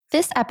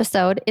This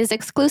episode is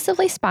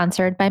exclusively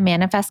sponsored by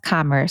Manifest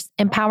Commerce,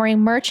 empowering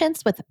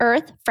merchants with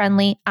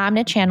earth-friendly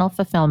omnichannel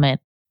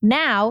fulfillment.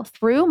 Now,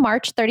 through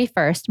March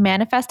 31st,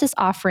 Manifest is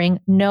offering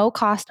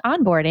no-cost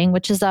onboarding,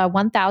 which is a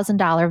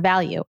 $1,000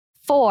 value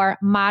for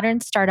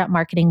modern startup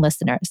marketing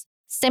listeners.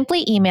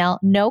 Simply email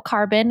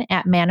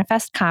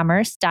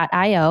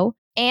nocarbon@manifestcommerce.io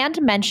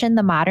and mention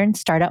the Modern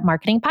Startup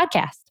Marketing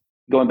Podcast.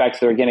 Going back to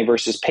the organic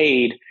versus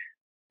paid,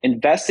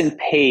 invest in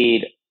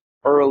paid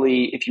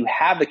early if you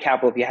have the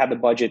capital, if you have the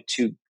budget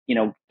to,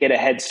 get a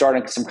head start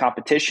on some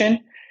competition,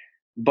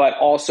 but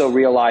also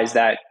realize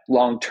that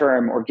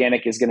long-term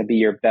organic is going to be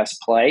your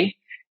best play.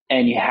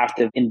 And you have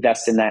to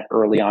invest in that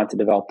early on to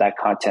develop that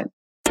content.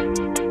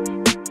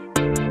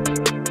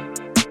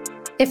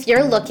 If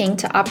you're looking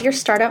to up your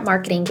startup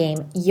marketing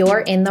game, you're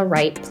in the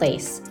right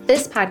place.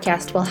 This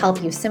podcast will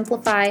help you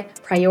simplify,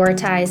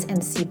 prioritize,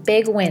 and see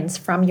big wins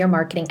from your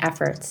marketing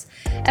efforts.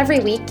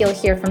 Every week, you'll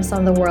hear from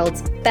some of the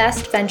world's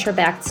best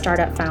venture-backed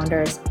startup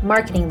founders,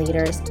 marketing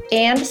leaders,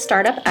 and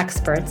startup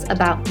experts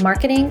about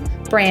marketing,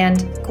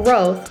 brand,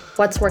 growth,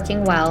 what's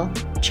working well,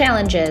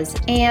 challenges,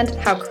 and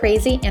how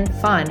crazy and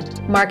fun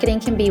marketing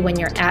can be when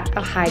you're at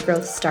a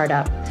high-growth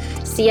startup.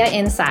 See ya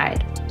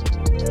inside.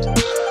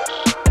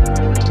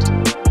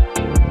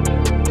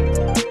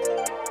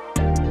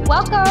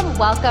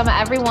 Welcome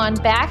everyone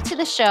back to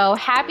the show.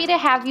 Happy to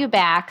have you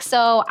back.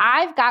 So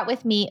I've got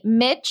with me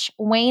Mitch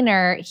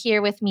Wainer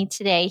here with me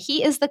today.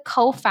 He is the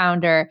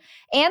co-founder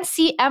and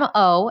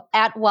CMO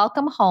at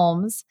Welcome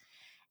Homes.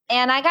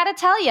 And I got to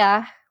tell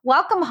you,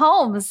 Welcome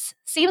Homes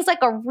seems like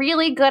a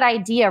really good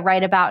idea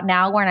right about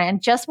now when I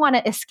just want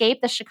to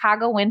escape the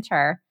Chicago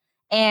winter.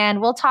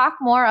 And we'll talk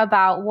more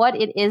about what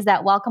it is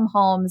that Welcome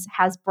Homes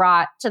has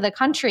brought to the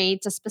country,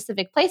 to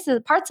specific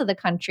places, parts of the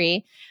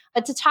country.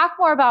 But to talk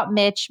more about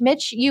Mitch,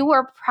 you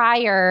were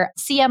prior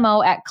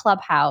CMO at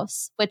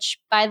Clubhouse, which,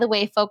 by the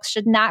way, folks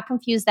should not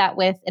confuse that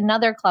with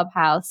another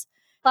Clubhouse.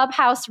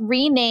 Clubhouse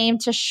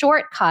renamed to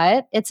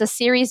Shortcut. It's a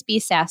Series B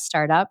SaaS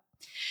startup.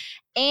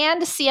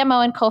 And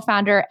CMO and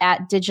co-founder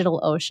at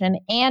DigitalOcean.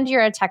 And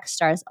you're a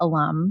Techstars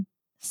alum.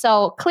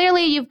 So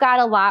clearly you've got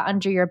a lot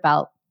under your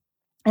belt.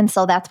 And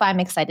so that's why I'm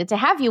excited to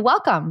have you.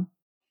 Welcome.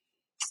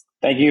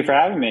 Thank you for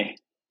having me.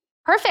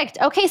 Perfect.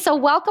 Okay, so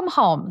Welcome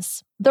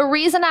Homes. The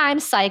reason I'm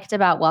psyched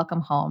about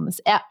Welcome Homes,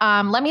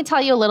 let me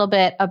tell you a little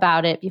bit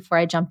about it before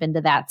I jump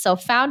into that. So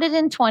founded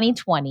in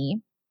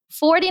 2020,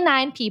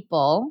 49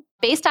 people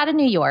based out of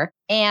New York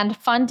and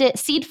funded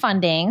seed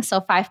funding, so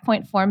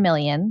 5.4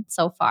 million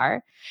so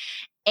far.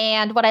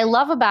 And what I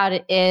love about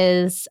it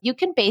is you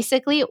can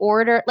basically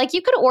order,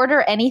 you could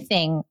order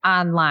anything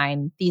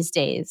online these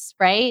days,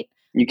 right?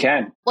 You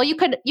can. Well, you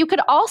could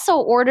also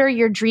order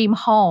your dream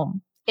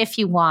home if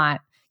you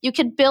want. You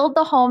could build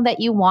the home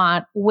that you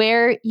want,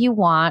 where you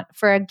want,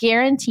 for a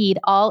guaranteed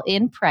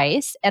all-in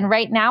price. And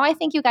right now, I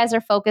think you guys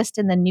are focused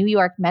in the New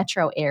York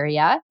metro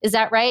area. Is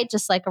that right?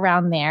 Just like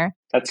around there?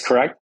 That's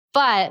correct.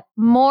 But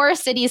more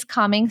cities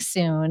coming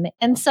soon.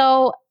 And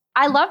so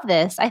I love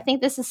this. I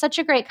think this is such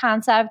a great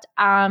concept.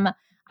 I'm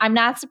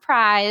not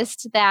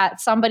surprised that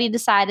somebody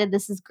decided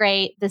this is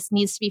great. This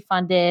needs to be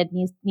funded,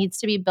 needs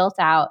to be built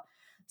out.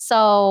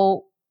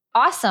 So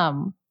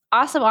awesome.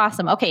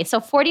 Okay, so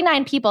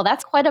 49 people,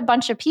 that's quite a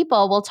bunch of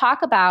people. We'll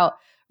talk about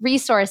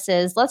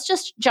resources. Let's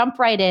just jump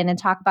right in and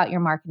talk about your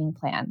marketing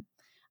plan,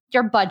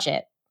 your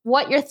budget,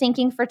 what you're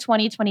thinking for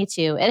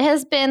 2022. It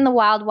has been the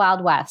wild,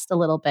 wild west a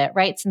little bit,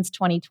 right, since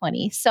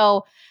 2020.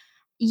 So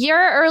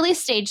you're early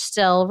stage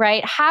still,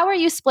 right? How are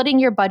you splitting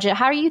your budget?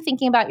 How are you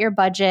thinking about your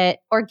budget,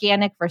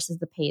 organic versus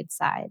the paid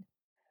side?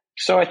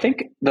 So I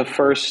think the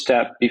first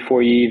step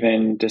before you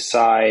even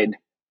decide,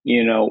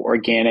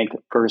 organic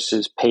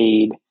versus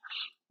paid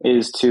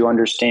is to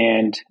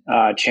understand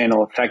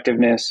channel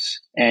effectiveness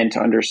and to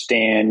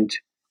understand,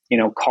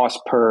 cost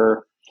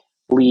per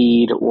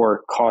lead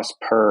or cost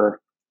per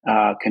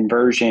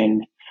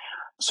conversion.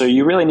 So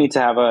you really need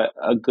to have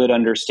a good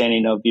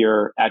understanding of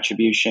your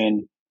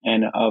attribution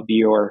and of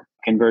your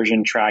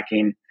conversion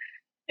tracking.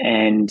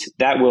 And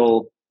that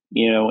will,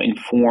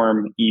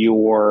 inform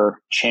your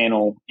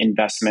channel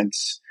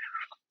investments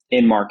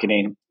in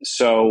marketing.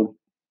 So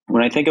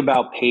when I think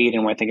about paid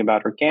and when I think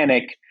about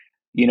organic,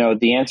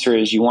 the answer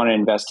is you want to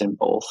invest in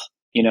both.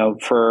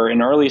 For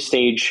an early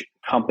stage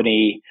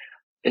company,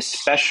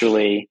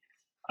 especially,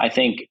 I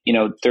think,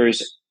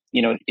 there's,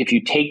 if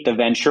you take the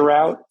venture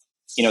route,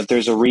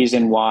 there's a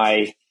reason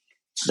why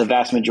the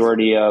vast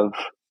majority of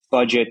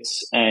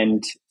budgets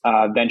and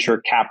venture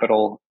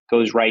capital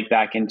goes right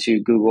back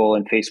into Google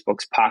and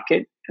Facebook's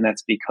pocket. And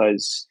that's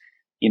because,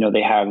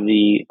 they have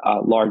the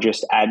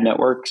largest ad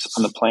networks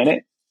on the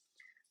planet.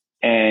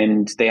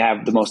 And they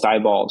have the most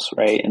eyeballs,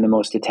 right? And the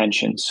most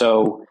attention.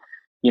 So,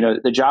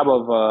 the job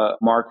of a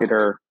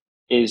marketer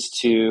is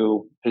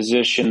to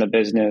position the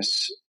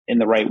business in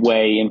the right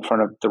way in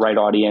front of the right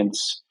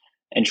audience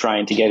and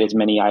trying to get as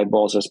many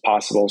eyeballs as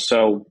possible.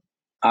 So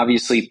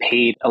obviously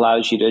paid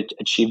allows you to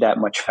achieve that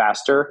much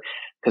faster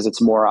because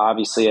it's more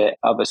obviously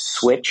of a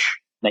switch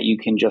that you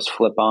can just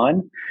flip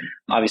on.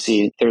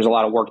 Obviously, there's a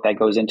lot of work that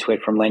goes into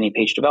it, from landing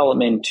page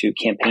development to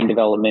campaign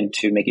development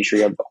to making sure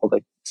you have all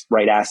the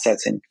right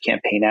assets and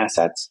campaign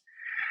assets.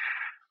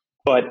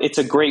 But it's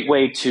a great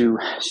way to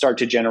start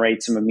to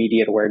generate some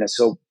immediate awareness.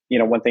 So,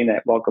 one thing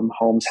that Welcome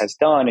Homes has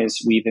done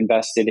is we've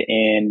invested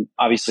in,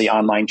 obviously,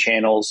 online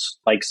channels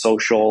like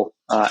social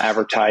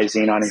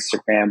advertising on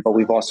Instagram, but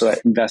we've also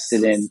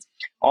invested in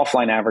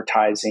offline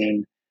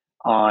advertising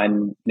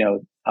on,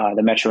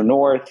 the Metro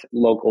North,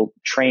 local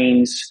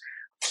trains,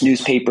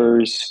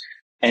 newspapers.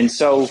 And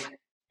so,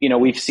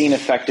 we've seen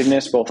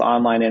effectiveness both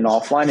online and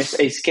offline.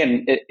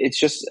 It's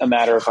just a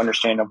matter of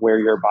understanding of where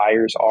your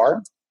buyers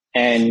are.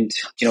 And,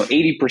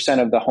 80%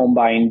 of the home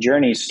buying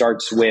journey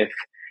starts with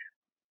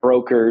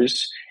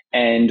brokers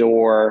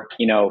or,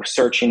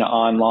 searching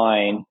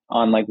online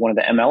on like one of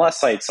the MLS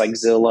sites like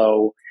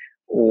Zillow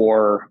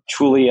or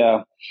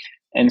Trulia.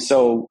 And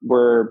so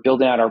we're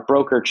building out our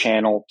broker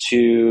channel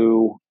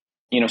to,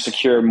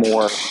 secure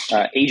more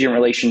agent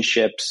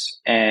relationships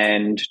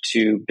and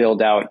to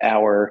build out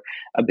our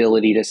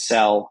ability to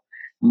sell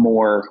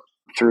more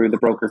through the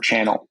broker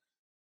channel.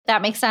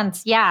 That makes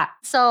sense. Yeah.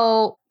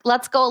 So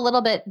let's go a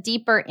little bit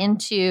deeper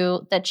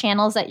into the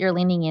channels that you're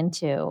leaning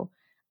into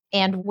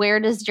and where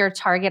does your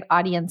target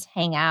audience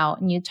hang out?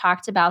 And you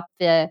talked about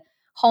the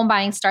home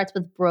buying starts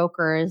with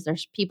brokers.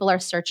 There's people are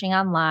searching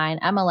online,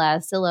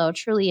 MLS, Zillow,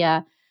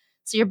 Trulia.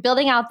 So you're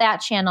building out that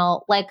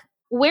channel. Like,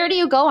 where do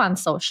you go on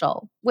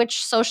social?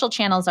 Which social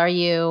channels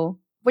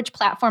which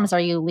platforms are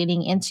you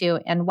leaning into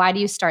and why do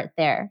you start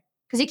there?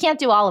 Because you can't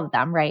do all of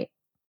them, right?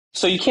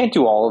 So you can't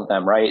do all of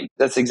them, right?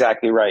 That's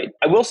exactly right.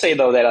 I will say,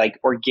 though, that like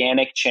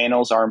organic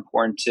channels are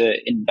important to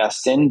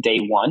invest in day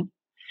one.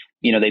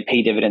 They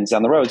pay dividends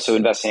down the road. So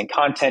investing in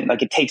content,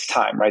 like, it takes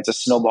time, right? It's a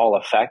snowball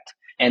effect,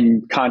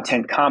 and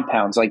content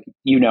compounds. Like,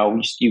 you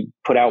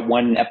put out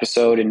one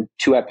episode and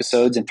 2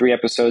 episodes and 3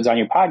 episodes on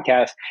your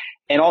podcast,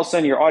 and all of a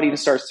sudden your audience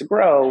starts to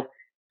grow.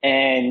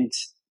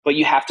 But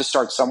you have to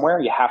start somewhere.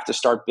 You have to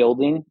start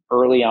building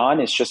early on.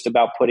 It's just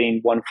about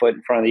putting one foot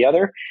in front of the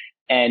other,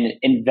 and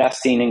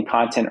investing in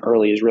content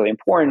early is really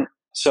important.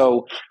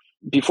 So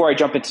before I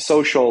jump into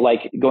social,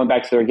 like going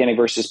back to the organic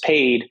versus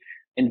paid,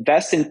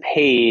 invest in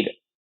paid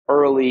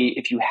early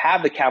if you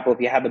have the capital, if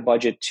you have the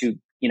budget to,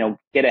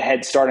 get a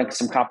head start on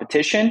some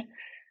competition,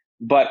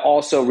 but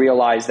also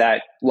realize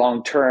that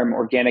long-term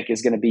organic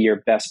is going to be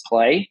your best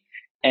play.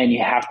 And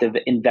you have to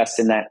invest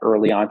in that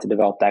early on to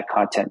develop that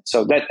content.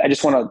 So that I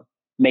just want to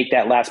make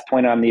that last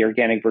point on the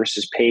organic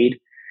versus paid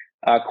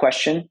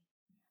question.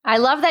 I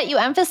love that you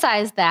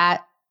emphasize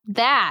that.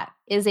 That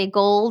is a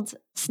gold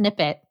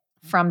snippet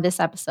from this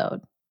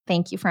episode.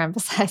 Thank you for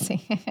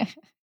emphasizing.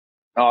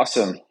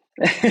 Awesome.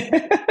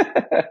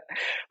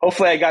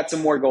 Hopefully I got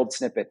some more gold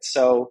snippets.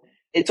 So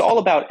it's all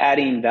about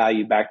adding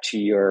value back to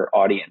your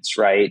audience,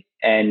 right?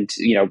 And,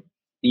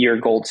 your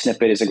gold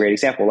snippet is a great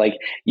example. Like,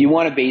 you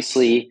want to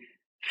basically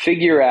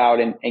figure out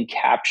and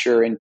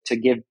capture and to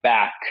give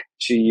back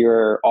to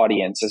your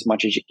audience as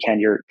much as you can,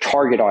 your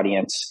target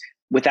audience,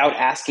 without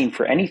asking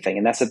for anything.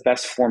 And that's the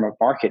best form of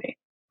marketing,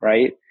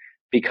 right?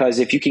 Because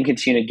if you can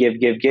continue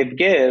to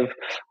give,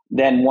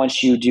 then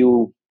once you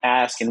do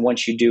ask and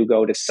once you do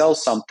go to sell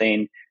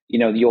something,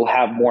 you'll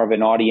have more of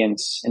an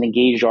audience, an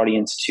engaged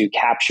audience to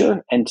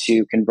capture and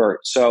to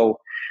convert. So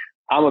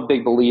I'm a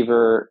big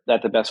believer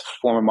that the best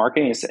form of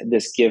marketing is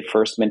this give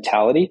first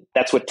mentality.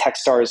 That's what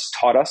Techstars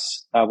taught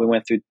us. We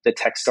went through the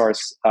Techstars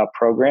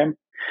program.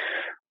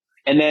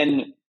 And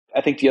then I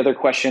think the other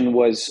question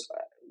was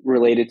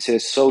related to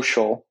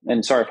social.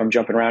 And sorry if I'm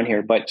jumping around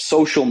here, but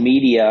social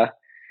media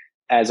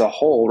as a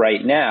whole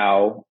right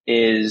now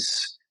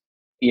is,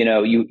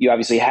 you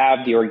obviously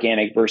have the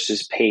organic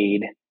versus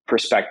paid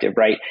perspective,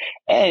 right?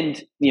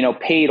 And,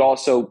 paid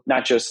also,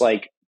 not just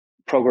like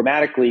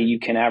programmatically, you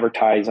can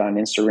advertise on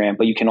Instagram,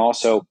 but you can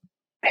also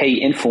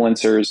pay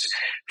influencers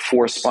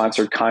for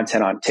sponsored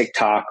content on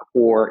TikTok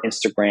or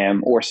Instagram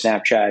or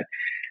Snapchat.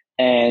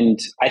 And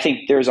I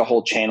think there's a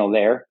whole channel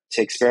there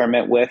to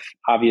experiment with,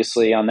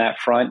 obviously, on that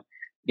front.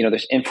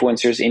 There's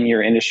influencers in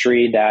your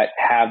industry that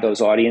have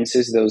those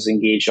audiences, those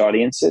engaged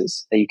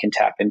audiences that you can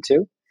tap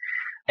into.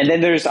 And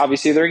then there's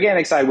obviously the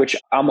organic side, which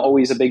I'm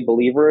always a big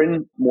believer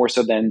in, more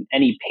so than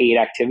any paid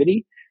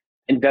activity,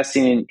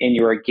 investing in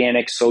your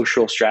organic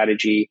social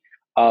strategy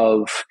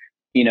of,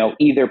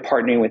 either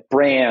partnering with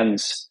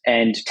brands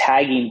and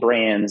tagging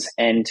brands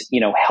and,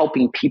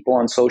 helping people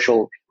on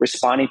social,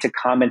 responding to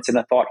comments in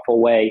a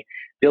thoughtful way,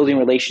 building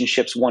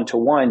relationships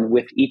one-to-one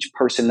with each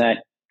person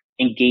that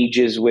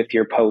engages with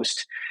your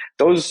post.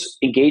 Those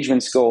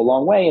engagements go a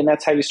long way, and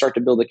that's how you start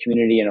to build a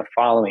community and a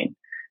following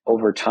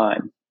over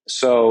time.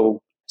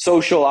 So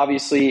social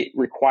obviously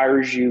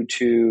requires you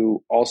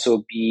to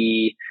also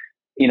be,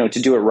 to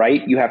do it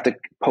right. You have to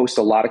post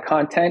a lot of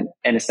content,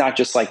 and it's not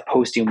just like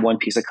posting one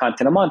piece of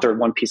content a month or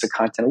one piece of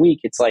content a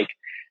week. It's like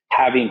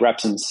having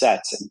reps and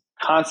sets and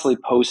constantly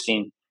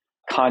posting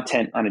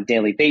content on a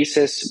daily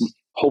basis,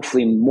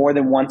 hopefully more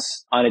than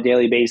once on a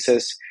daily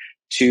basis,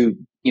 to,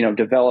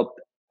 develop,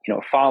 a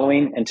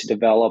following and to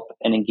develop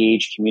an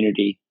engaged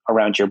community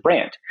around your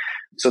brand.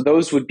 So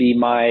those would be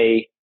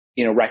my,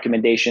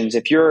 recommendations.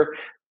 If you're,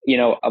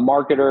 a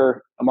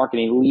marketer, a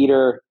marketing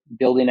leader,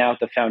 building out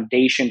the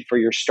foundation for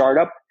your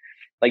startup,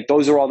 like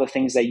those are all the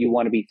things that you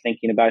want to be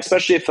thinking about,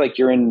 especially if like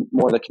you're in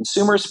more of the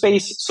consumer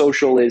space.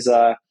 Social is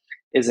a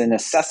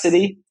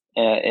necessity,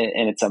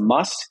 and it's a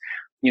must.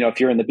 If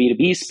you're in the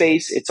B2B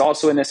space, it's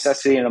also a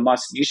necessity and a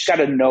must. You just got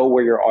to know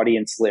where your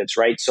audience lives,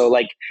 right? So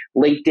like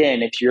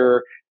LinkedIn, if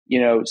you're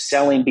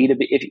selling B2B,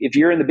 if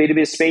you're in the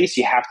B2B space,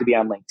 you have to be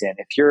on LinkedIn.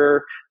 If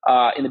you're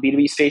in the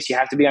B2B space, you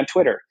have to be on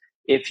Twitter.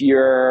 If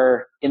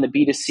you're in the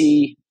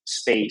B2C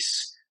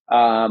space,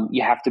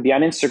 you have to be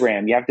on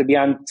Instagram. You have to be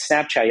on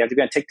Snapchat. You have to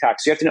be on TikTok.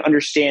 So you have to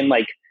understand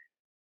like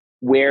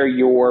where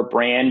your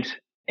brand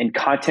and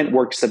content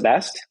works the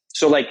best.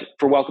 So like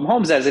for Welcome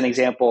Homes, as an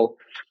example,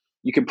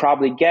 you can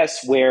probably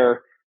guess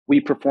where we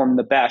perform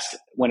the best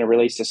when it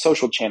relates to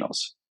social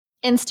channels.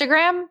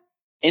 Instagram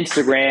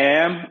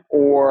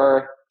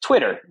or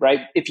Twitter,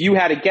 right? If you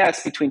had a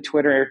guess between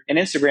Twitter and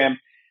Instagram,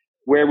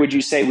 where would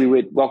you say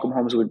Welcome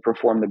Homes would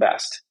perform the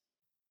best?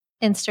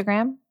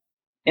 Instagram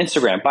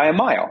by a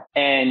mile.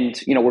 And,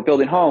 we're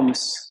building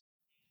homes.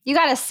 You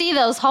got to see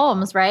those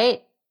homes,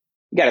 right?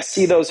 You got to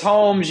see those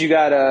homes. You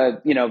got to,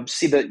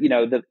 see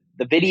the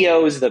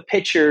videos, the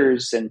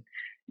pictures, and,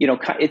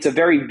 it's a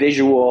very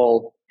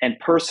visual and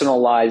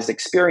personalized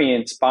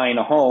experience buying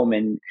a home.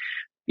 And,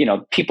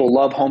 people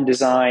love home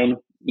design,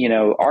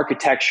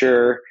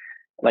 architecture.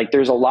 Like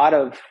there's a lot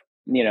of,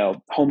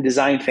 home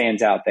design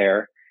fans out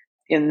there,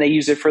 and they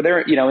use it for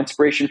their,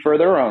 inspiration for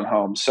their own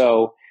home.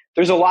 So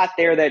there's a lot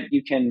there that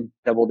you can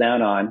double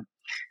down on.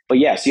 But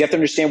yes, you have to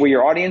understand where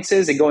your audience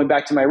is. And going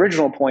back to my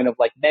original point of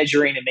like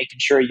measuring and making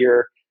sure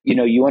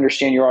you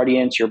understand your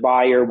audience, your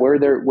buyer, where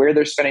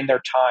they're spending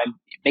their time,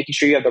 making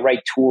sure you have the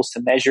right tools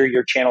to measure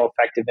your channel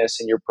effectiveness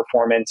and your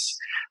performance.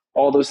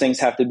 All those things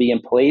have to be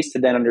in place to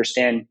then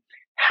understand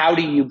how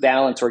do you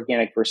balance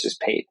organic versus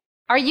paid.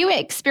 Are you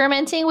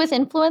experimenting with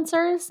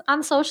influencers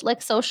on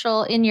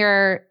social in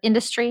your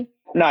industry?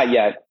 Not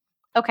yet.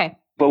 Okay.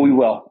 But we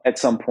will at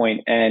some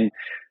point. And,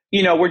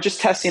 we're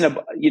just testing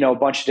a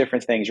bunch of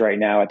different things right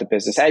now at the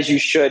business, as you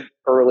should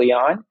early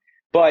on.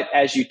 But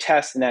as you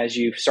test and as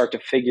you start to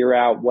figure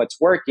out what's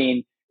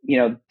working,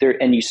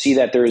 and you see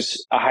that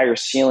there's a higher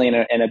ceiling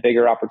and a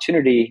bigger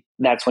opportunity,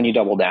 that's when you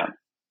double down.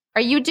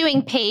 Are you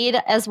doing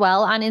paid as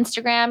well on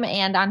Instagram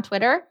and on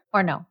Twitter,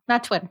 or no?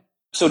 Not Twitter.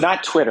 So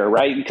not Twitter,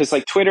 right? Because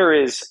like Twitter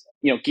is,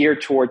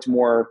 geared towards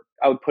more,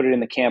 I would put it in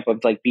the camp of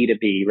like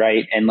B2B,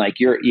 right? And like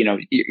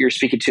you're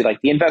speaking to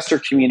like the investor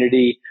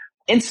community.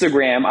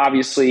 Instagram,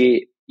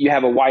 obviously, you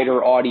have a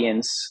wider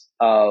audience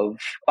of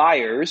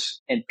buyers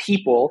and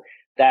people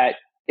that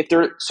if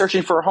they're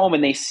searching for a home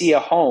and they see a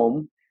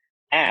home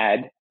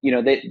ad,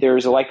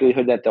 there's a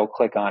likelihood that they'll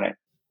click on it.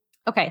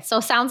 Okay.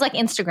 So sounds like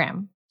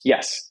Instagram.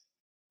 Yes.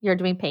 You're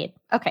doing paid.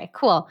 Okay,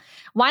 cool.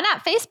 Why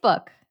not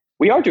Facebook?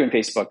 We are doing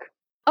Facebook.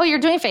 Oh, you're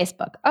doing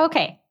Facebook.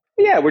 Okay.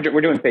 Yeah, we're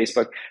doing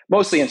Facebook,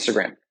 mostly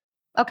Instagram.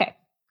 Okay,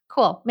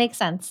 cool. Makes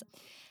sense.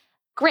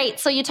 Great.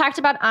 So you talked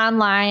about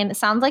online. It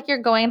sounds like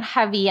you're going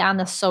heavy on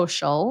the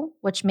social,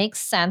 which makes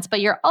sense,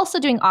 but you're also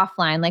doing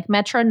offline, like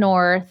Metro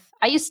North.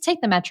 I used to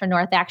take the Metro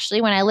North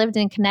actually when I lived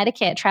in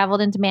Connecticut,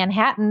 traveled into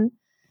Manhattan.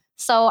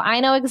 So I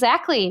know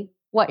exactly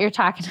what you're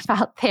talking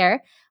about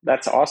there.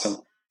 That's awesome.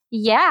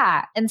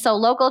 Yeah. And so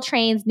local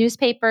trains,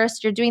 newspapers,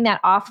 you're doing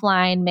that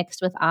offline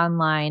mixed with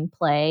online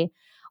play.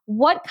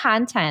 What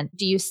content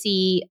do you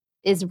see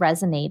is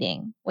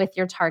resonating with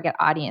your target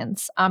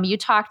audience? You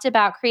talked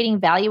about creating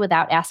value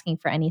without asking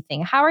for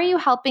anything. How are you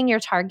helping your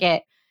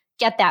target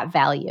get that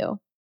value?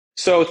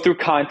 So through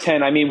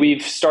content,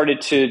 we've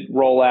started to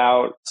roll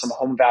out some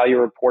home value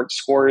report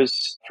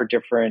scores for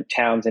different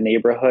towns and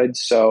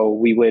neighborhoods. So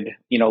we would,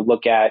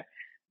 look at,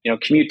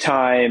 commute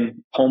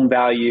time, home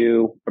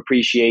value,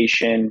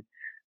 appreciation,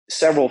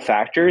 several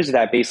factors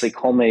that basically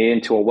culminate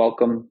into a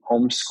welcome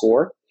home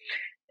score.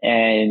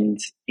 And,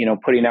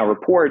 putting out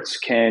reports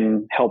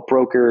can help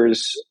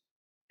brokers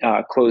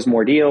close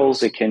more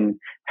deals. It can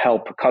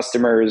help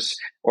customers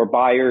or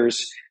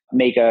buyers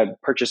make a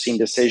purchasing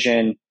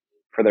decision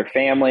for their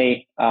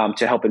family,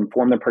 to help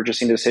inform the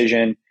purchasing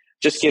decision.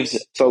 Just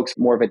gives folks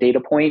more of a data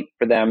point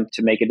for them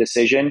to make a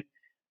decision.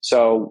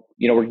 So,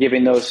 we're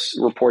giving those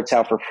reports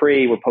out for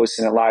free. We're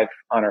posting it live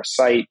on our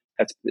site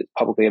that's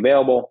publicly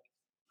available,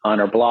 on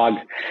our blog.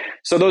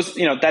 So those,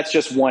 that's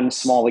just one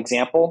small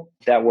example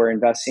that we're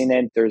investing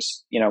in.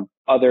 There's,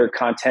 other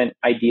content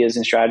ideas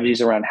and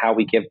strategies around how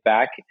we give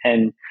back.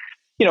 And,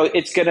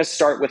 it's going to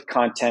start with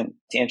content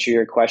to answer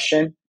your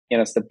question.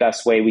 It's the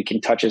best way we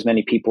can touch as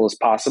many people as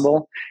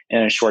possible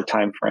in a short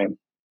time frame.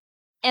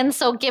 And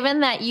so given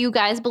that you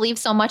guys believe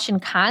so much in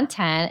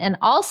content, and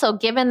also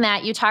given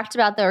that you talked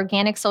about the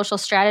organic social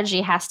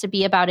strategy has to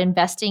be about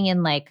investing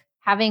in like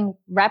having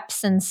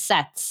reps and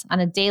sets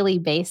on a daily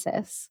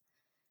basis,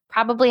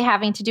 probably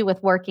having to do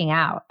with working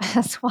out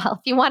as well.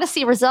 If you want to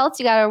see results,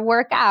 you got to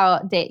work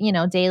out,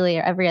 daily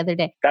or every other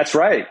day. That's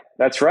right.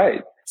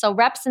 So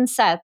reps and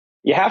sets.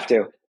 You have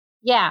to.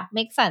 Yeah,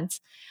 makes sense.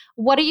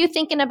 What are you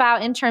thinking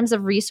about in terms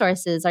of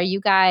resources? Are you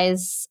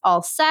guys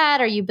all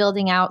set? Are you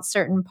building out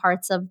certain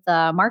parts of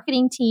the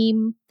marketing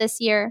team this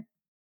year?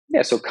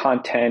 Yeah, so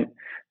content,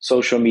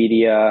 social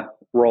media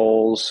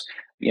roles,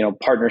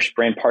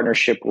 brand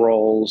partnership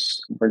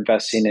roles. We're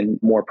investing in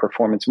more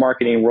performance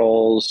marketing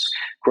roles,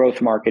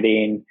 growth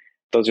marketing.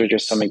 Those are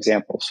just some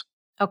examples.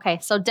 Okay,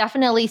 so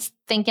definitely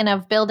thinking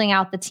of building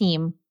out the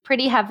team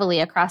pretty heavily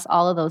across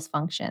all of those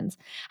functions.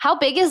 How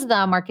big is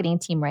the marketing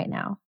team right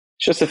now?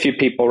 It's just a few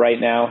people right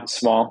now,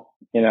 small.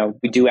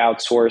 We do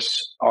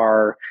outsource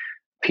our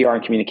PR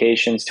and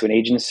communications to an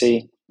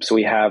agency. So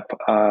we have,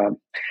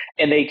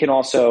 and they can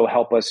also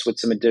help us with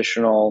some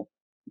additional,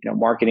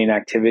 marketing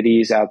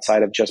activities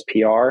outside of just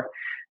PR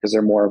because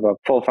they're more of a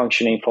full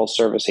functioning, full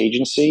service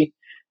agency,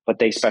 but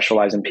they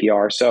specialize in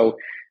PR. So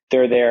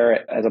they're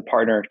there as a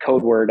partner.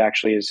 CodeWord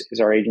actually is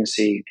our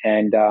agency,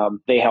 and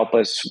they help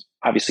us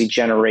obviously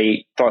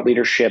generate thought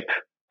leadership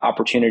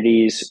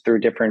opportunities through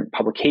different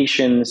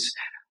publications.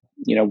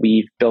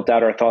 We've built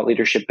out our thought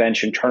leadership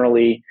bench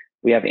internally.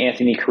 We have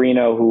Anthony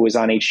Carino, who was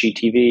on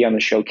HGTV on the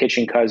show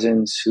Kitchen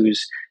Cousins,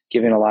 who's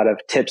given a lot of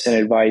tips and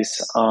advice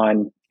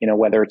on,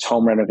 whether it's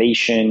home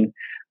renovation,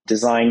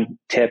 design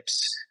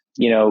tips,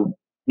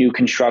 new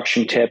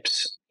construction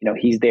tips.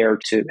 He's there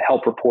to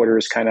help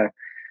reporters kind of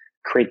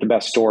create the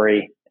best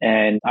story.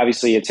 And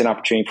obviously, it's an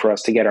opportunity for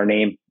us to get our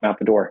name out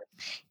the door.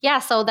 Yeah,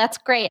 so that's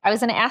great. I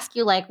was going to ask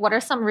you, like, what are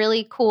some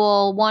really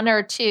cool, one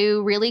or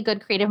two really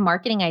good creative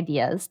marketing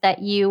ideas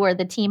that you or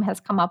the team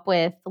has come up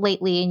with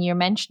lately? And you're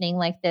mentioning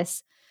like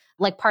this,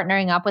 like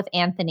partnering up with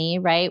Anthony,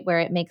 right? Where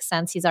it makes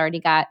sense. He's an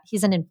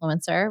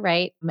influencer,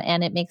 right?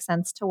 And it makes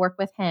sense to work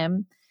with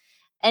him.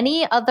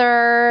 Any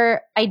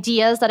other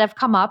ideas that have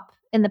come up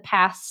in the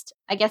past?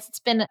 I guess it's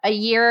been a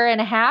year and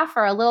a half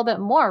or a little bit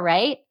more,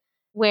 right?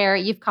 Where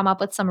you've come up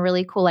with some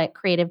really cool, like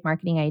creative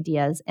marketing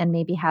ideas and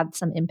maybe had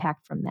some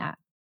impact from that.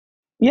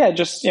 Yeah,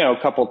 just a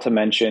couple to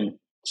mention.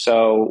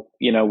 So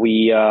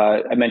we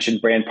I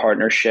mentioned brand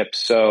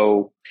partnerships.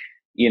 So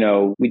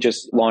we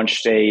just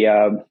launched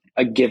a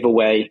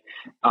giveaway,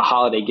 a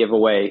holiday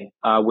giveaway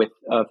with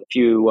a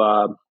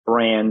few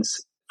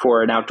brands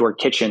for an outdoor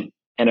kitchen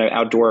and an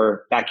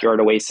outdoor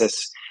backyard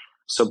oasis.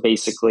 So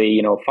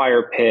basically,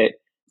 fire pit,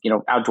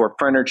 outdoor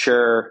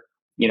furniture,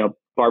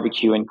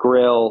 barbecue and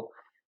grill,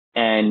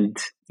 and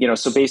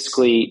so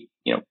basically,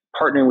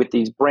 partnering with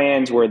these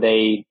brands where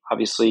they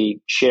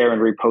obviously share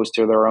and repost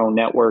to their own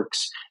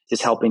networks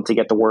is helping to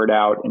get the word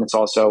out, and it's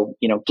also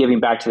giving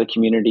back to the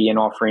community and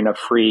offering a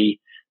free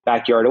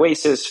backyard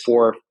oasis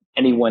for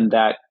anyone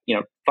that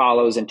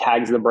follows and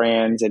tags the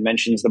brands and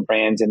mentions the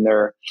brands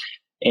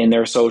in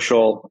their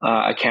social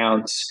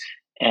accounts.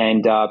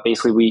 And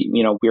basically,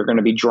 we're going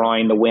to be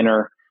drawing the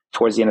winner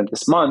towards the end of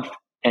this month.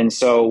 And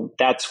so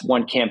that's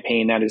one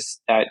campaign that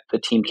the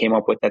team came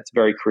up with that's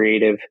very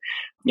creative.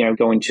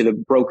 Going to the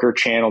broker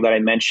channel that I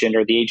mentioned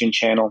or the agent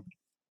channel,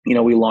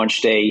 we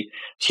launched a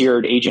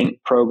tiered agent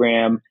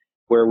program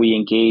where we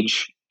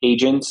engage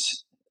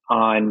agents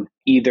on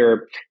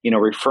either,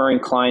 referring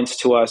clients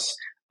to us,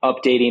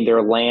 updating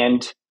their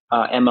land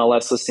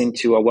MLS listing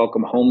to a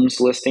welcome homes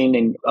listing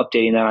and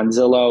updating that on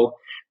Zillow.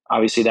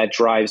 Obviously, that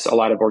drives a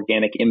lot of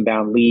organic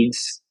inbound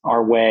leads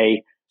our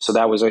way. So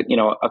that was a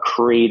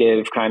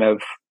creative kind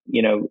of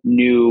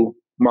new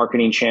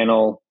marketing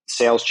channel,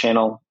 sales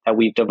channel that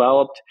we've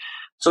developed.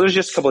 So there's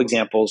just a couple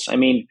examples. I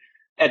mean,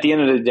 at the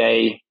end of the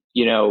day,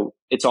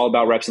 it's all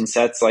about reps and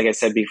sets, like I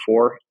said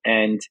before,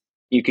 and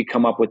you could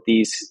come up with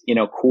these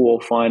cool,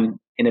 fun,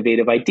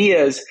 innovative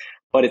ideas.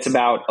 But it's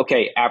about,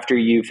 okay, after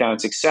you found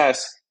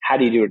success, how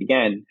do you do it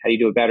again? How do you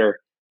do it better?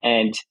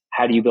 And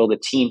how do you build a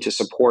team to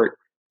support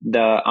the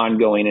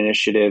ongoing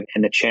initiative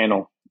and the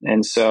channel?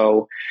 And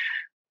so,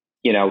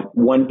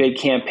 one big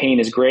campaign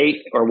is great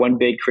or one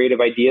big creative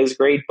idea is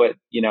great, but,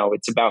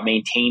 it's about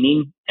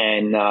maintaining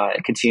and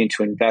continuing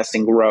to invest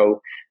and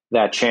grow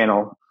that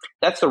channel.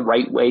 That's the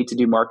right way to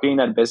do marketing,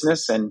 that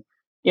business. And,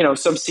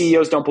 some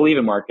CEOs don't believe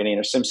in marketing,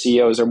 or some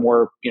CEOs are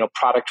more,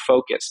 product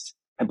focused.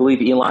 I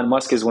believe Elon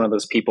Musk is one of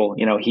those people.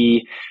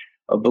 He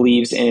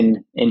believes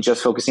in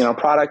just focusing on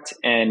product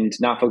and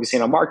not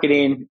focusing on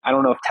marketing. I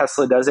don't know if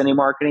Tesla does any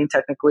marketing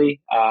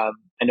technically. I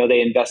know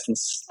they invest in.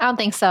 I don't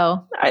think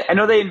so. I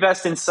know they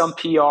invest in some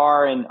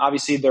PR, and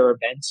obviously their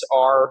events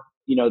are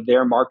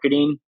their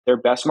marketing. Their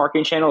best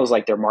marketing channel is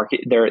like their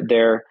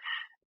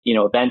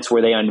events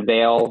where they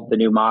unveil the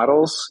new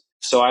models.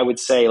 So I would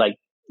say, like,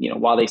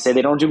 while they say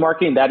they don't do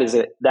marketing, that is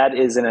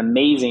an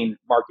amazing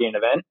marketing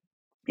event.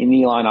 And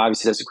Elon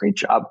obviously does a great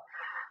job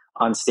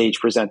on stage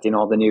presenting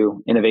all the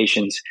new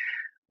innovations.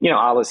 A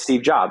la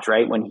Steve Jobs,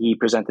 right? When he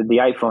presented the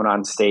iPhone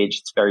on stage,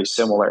 it's very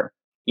similar.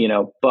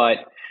 But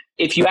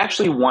if you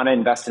actually want to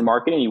invest in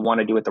marketing, you want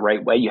to do it the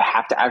right way, you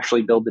have to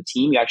actually build the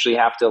team. You actually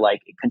have to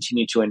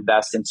continue to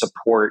invest and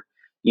support,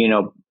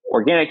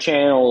 organic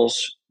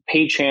channels,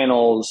 paid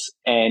channels,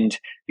 and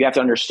you have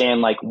to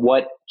understand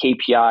what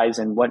KPIs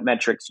and what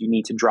metrics you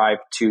need to drive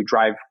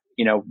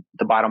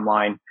the bottom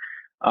line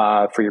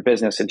for your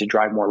business and to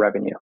drive more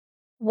revenue.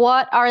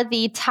 What are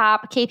the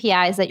top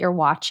KPIs that you're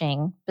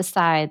watching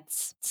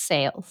besides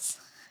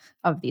sales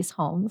of these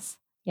homes?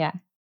 Yeah.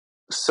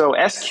 So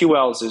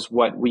SQLs is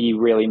what we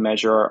really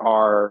measure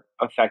our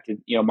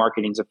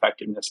marketing's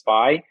effectiveness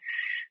by.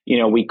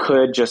 We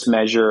could just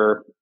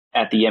measure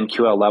at the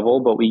MQL level,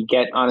 but we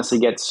honestly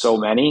get so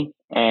many,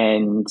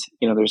 and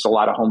there's a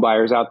lot of home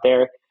buyers out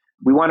there.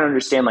 We want to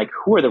understand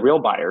who are the real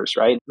buyers,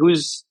 right?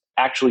 Who's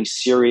actually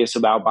serious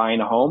about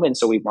buying a home, and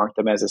so we mark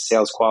them as a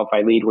sales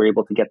qualified lead. We're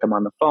able to get them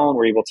on the phone.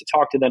 We're able to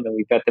talk to them, and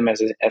we vet them as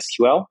an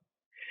SQL.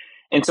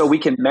 And so we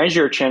can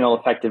measure channel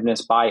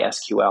effectiveness by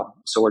SQL.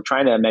 So we're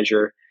trying to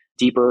measure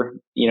deeper,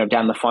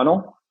 down the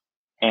funnel,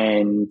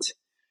 and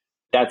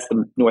that's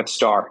the North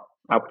Star,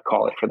 I would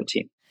call it, for the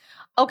team.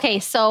 Okay,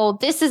 so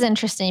this is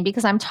interesting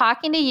because I'm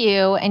talking to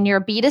you and you're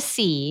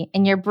B2C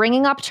and you're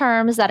bringing up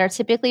terms that are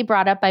typically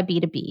brought up by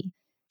B2B.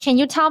 Can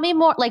you tell me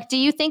more? Do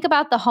you think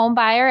about the home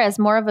buyer as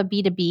more of a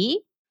B2B?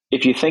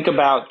 If you think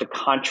about the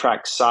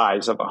contract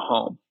size of a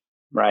home,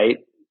 right?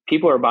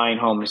 People are buying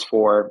homes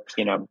for,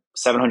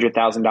 $700,000,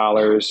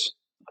 $1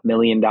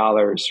 million,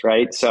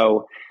 right?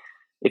 So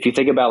if you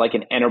think about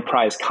an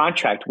enterprise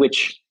contract,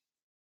 which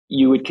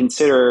you would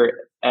consider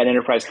an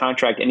enterprise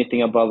contract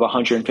anything above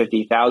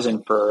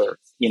 150,000 for,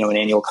 an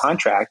annual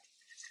contract,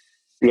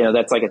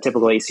 that's like a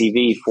typical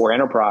ACV for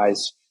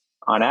enterprise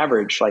on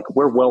average.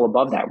 We're well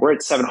above that. We're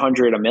at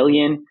 700, $1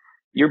 million.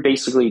 You're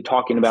basically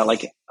talking about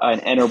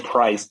an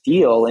enterprise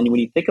deal. And when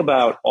you think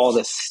about all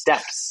the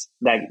steps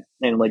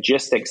and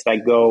logistics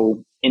that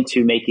go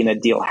into making a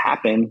deal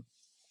happen,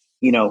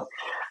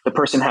 the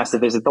person has to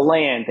visit the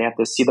land. They have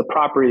to see the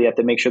property. They have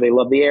to make sure they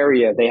love the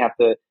area. They have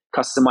to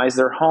customize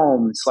their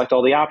home, select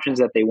all the options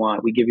that they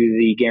want. We give you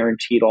the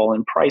guaranteed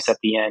all-in price at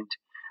the end.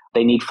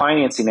 They need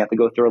financing. They have to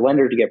go through a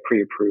lender to get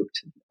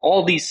pre-approved.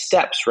 All these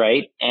steps,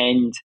 right?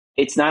 And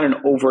it's not an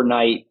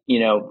overnight,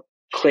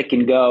 click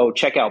and go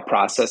checkout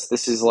process.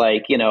 This is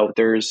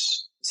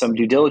there's some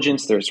due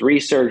diligence, there's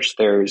research,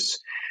 there's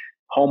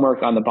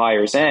homework on the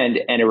buyer's end,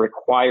 and it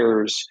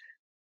requires,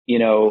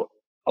 a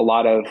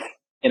lot of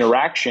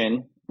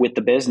interaction with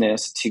the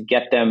business to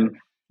get them,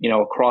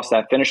 across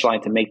that finish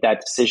line to make that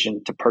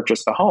decision to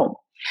purchase the home.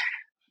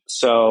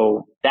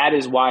 So that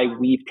is why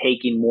we've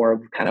taken more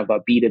of kind of a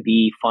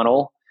B2B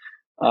funnel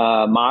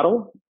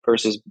model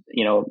versus,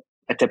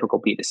 a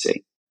typical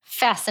B2C.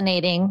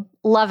 Fascinating.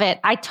 Love it.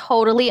 I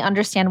totally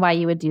understand why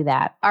you would do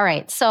that. All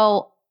right.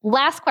 So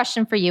last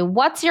question for you.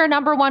 What's your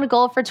number one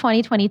goal for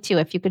 2022,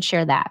 if you could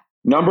share that?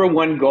 Number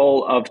one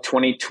goal of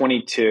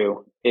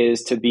 2022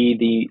 is to be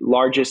the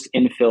largest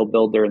infill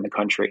builder in the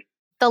country.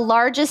 The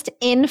largest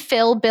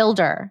infill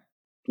builder?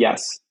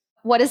 Yes.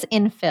 What is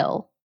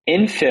infill?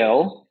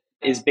 Infill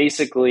is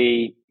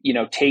basically,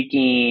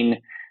 taking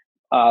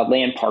a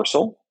land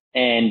parcel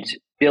and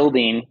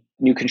building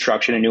new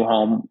construction, a new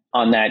home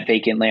on that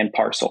vacant land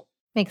parcel.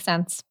 Makes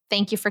sense.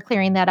 Thank you for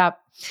clearing that up.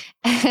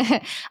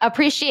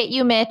 Appreciate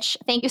you, Mitch.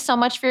 Thank you so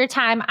much for your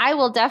time. I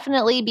will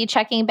definitely be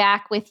checking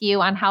back with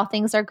you on how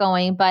things are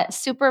going, but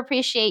super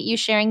appreciate you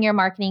sharing your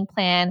marketing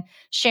plan,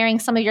 sharing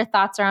some of your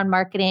thoughts around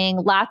marketing,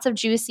 lots of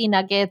juicy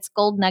nuggets,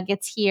 gold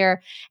nuggets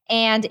here.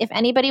 And if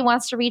anybody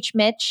wants to reach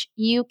Mitch,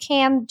 you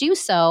can do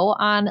so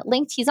on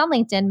LinkedIn. He's on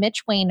LinkedIn,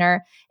 Mitch Wainer.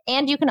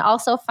 And you can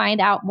also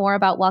find out more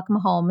about Welcome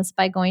Homes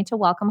by going to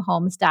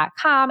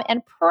welcomehomes.com,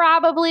 and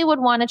probably would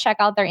want to check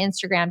out their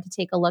Instagram to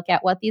take a look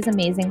at what these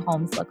amazing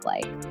homes look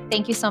like.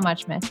 Thank you so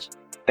much, Mitch.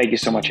 Thank you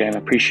so much, Anna.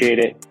 Appreciate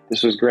it.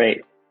 This was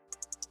great.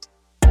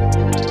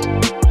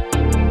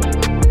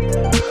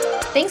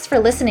 Thanks for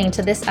listening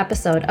to this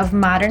episode of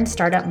Modern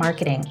Startup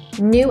Marketing.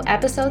 New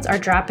episodes are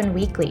dropping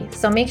weekly,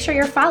 so make sure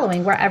you're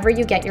following wherever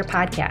you get your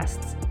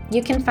podcasts.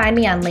 You can find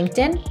me on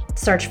LinkedIn,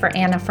 search for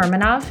Anna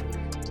Furmanov,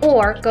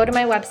 or go to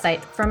my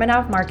website,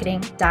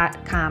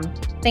 furmanovmarketing.com.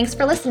 Thanks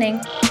for listening.